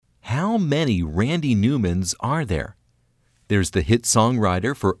how many Randy Newmans are there? There's the hit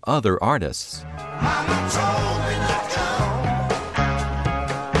songwriter for other artists.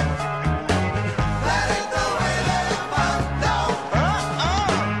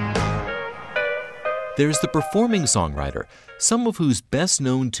 There's the performing songwriter, some of whose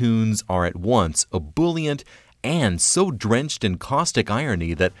best-known tunes are at once ebullient and so drenched in caustic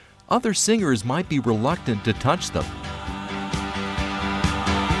irony that other singers might be reluctant to touch them.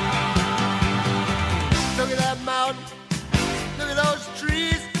 Look at that mountain, look at those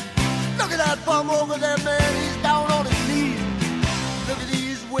trees, look at that bum over there, man, he's down on his knees. Look at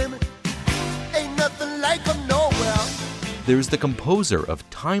these women, ain't nothing like them nowhere. There's the composer of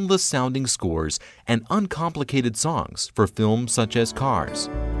timeless-sounding scores and uncomplicated songs for films such as Cars.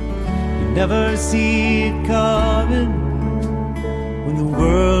 You never see it coming when the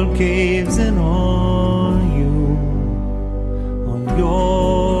world caves in on you, on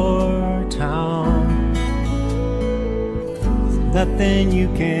your town. There's nothing you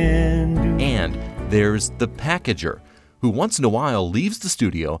can do. And there's the packager, who once in a while leaves the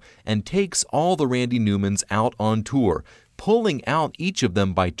studio and takes all the Randy Newmans out on tour, pulling out each of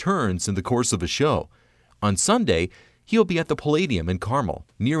them by turns in the course of a show. On Sunday, he'll be at the Palladium in Carmel,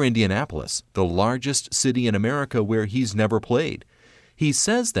 near Indianapolis, the largest city in America where he's never played. He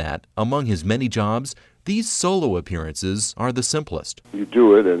says that, among his many jobs, these solo appearances are the simplest. You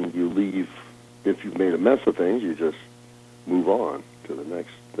do it and you leave. If you've made a mess of things, you just move on to the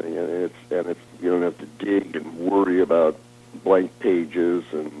next thing. And it's you don't have to dig and worry about blank pages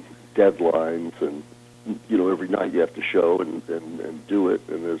and deadlines, and every night you have to show and do it,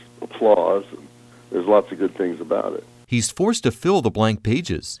 and there's applause, and there's lots of good things about it. He's forced to fill the blank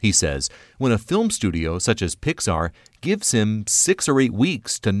pages, he says, when a film studio such as Pixar gives him 6 or 8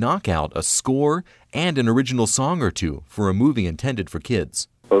 weeks to knock out a score and an original song or two for a movie intended for kids.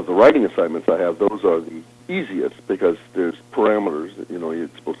 Of the writing assignments I have, those are the easiest because there's parameters. You're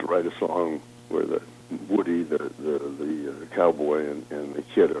supposed to write a song where the Woody, the cowboy, and the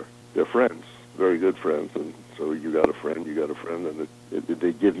kid they're friends, very good friends, and so you got a friend, and if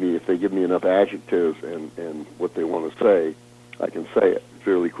they give me enough adjectives and what they want to say, I can say it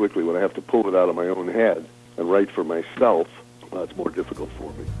fairly quickly. When I have to pull it out of my own head and write for myself, it's more difficult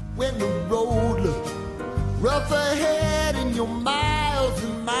for me. When the road looks rough ahead and you're miles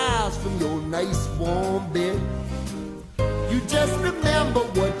and miles from your nice warm bed, you just remember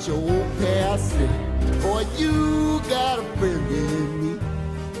what your old past said. Boy, you got a friend in me.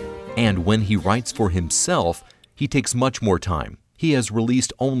 And when he writes for himself, he takes much more time. He has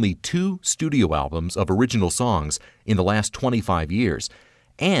released only 2 studio albums of original songs in the last 25 years,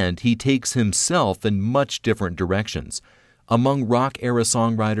 and he takes himself in much different directions. Among rock-era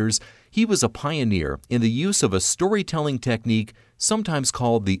songwriters, he was a pioneer in the use of a storytelling technique sometimes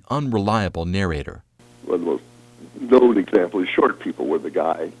called the unreliable narrator. One of the most known example is Short People, where the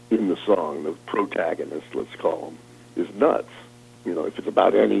guy in the song, the protagonist, let's call him, is nuts. If it's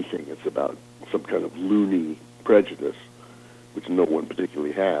about anything, it's about some kind of loony prejudice, which no one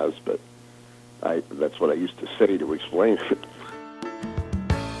particularly has, but that's what I used to say to explain it.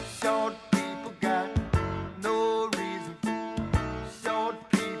 Short people got no reason. Short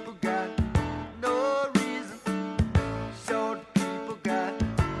people got no reason. Short people got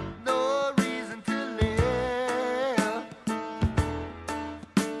no reason to live.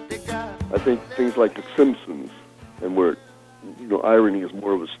 I think things like The Simpsons, and where irony is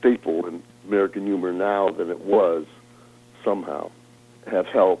more of a staple in American humor now than it was, somehow, have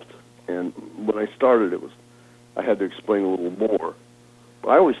helped. And when I started, I had to explain a little more. But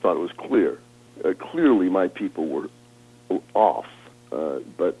I always thought it was clear. Clearly, my people were off,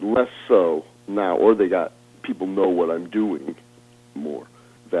 but less so now. Or people know what I'm doing more.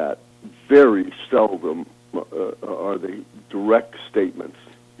 That very seldom are they direct statements.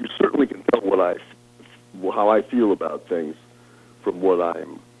 You certainly can tell how I feel about things from what I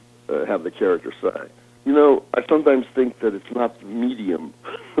have the character say. I sometimes think that it's not the medium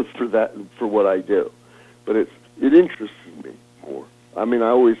for what I do, but it interests me more. I've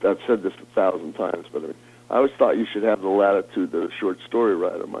said this 1,000 times, but I always thought you should have the latitude that a short story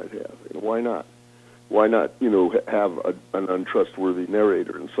writer might have. Why not? Why not, have an untrustworthy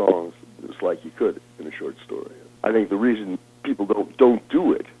narrator in songs just like you could in a short story? I think the reason people don't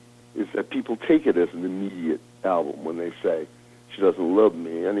do it is that people take it as an immediate album when they say, she doesn't love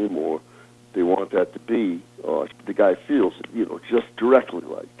me anymore. They want that to be, the guy feels it, just directly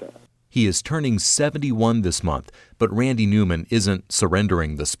like that. He is turning 71 this month, but Randy Newman isn't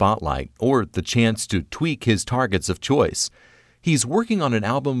surrendering the spotlight or the chance to tweak his targets of choice. He's working on an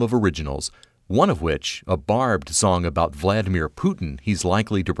album of originals, one of which a barbed song about Vladimir Putin he's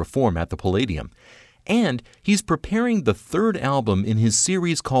likely to perform at the Palladium. And he's preparing the third album in his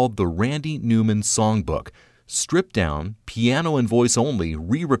series called the Randy Newman Songbook, stripped down, piano and voice only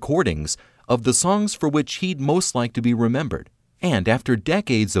re-recordings of the songs for which he'd most like to be remembered. And after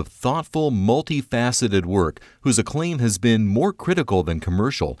decades of thoughtful, multifaceted work whose acclaim has been more critical than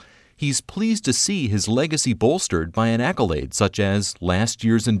commercial, he's pleased to see his legacy bolstered by an accolade such as last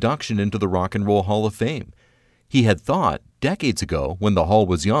year's induction into the Rock and Roll Hall of Fame. He had thought, decades ago, when the hall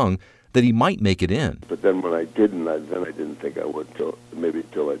was young, that he might make it in. But then when I didn't, I didn't think I would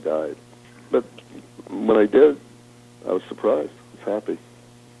till I died. But when I did, I was surprised. I was happy.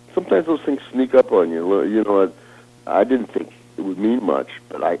 Sometimes those things sneak up on you. You know, I didn't think it would mean much,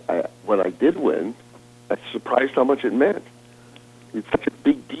 but when I did win, I was surprised how much it meant. It's such a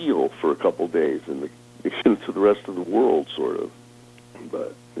big deal for a couple days and to the rest of the world, sort of.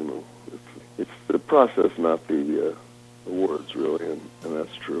 But, you know, it's the process, not the awards, really, and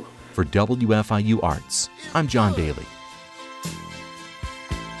that's true. For WFIU Arts, I'm John Daly.